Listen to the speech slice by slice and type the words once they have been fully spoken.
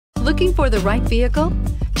Looking for the right vehicle?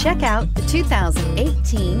 Check out the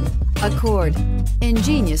 2018 Accord.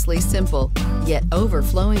 Ingeniously simple, yet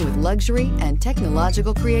overflowing with luxury and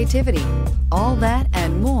technological creativity. All that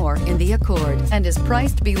and more in the Accord, and is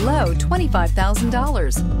priced below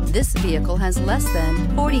 $25,000. This vehicle has less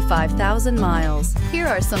than 45,000 miles. Here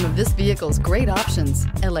are some of this vehicle's great options: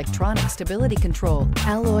 electronic stability control,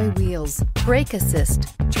 alloy wheels, brake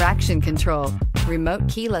assist, traction control, remote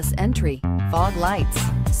keyless entry, fog lights,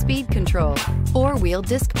 speed control, four-wheel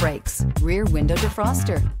disc brakes, rear window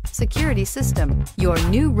defroster, security system. Your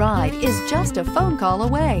new ride is just a phone call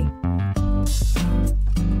away.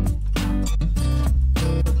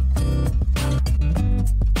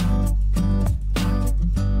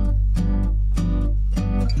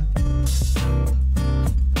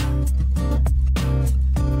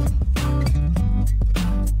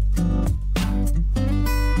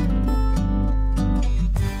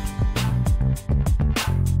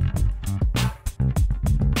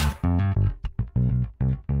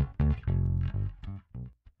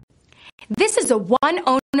 This is a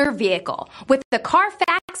one-owner vehicle with the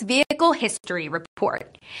Carfax Vehicle History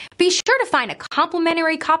Report. Be sure to find a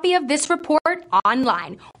complimentary copy of this report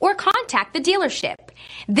online or contact the dealership.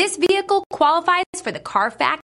 This vehicle qualifies for the Carfax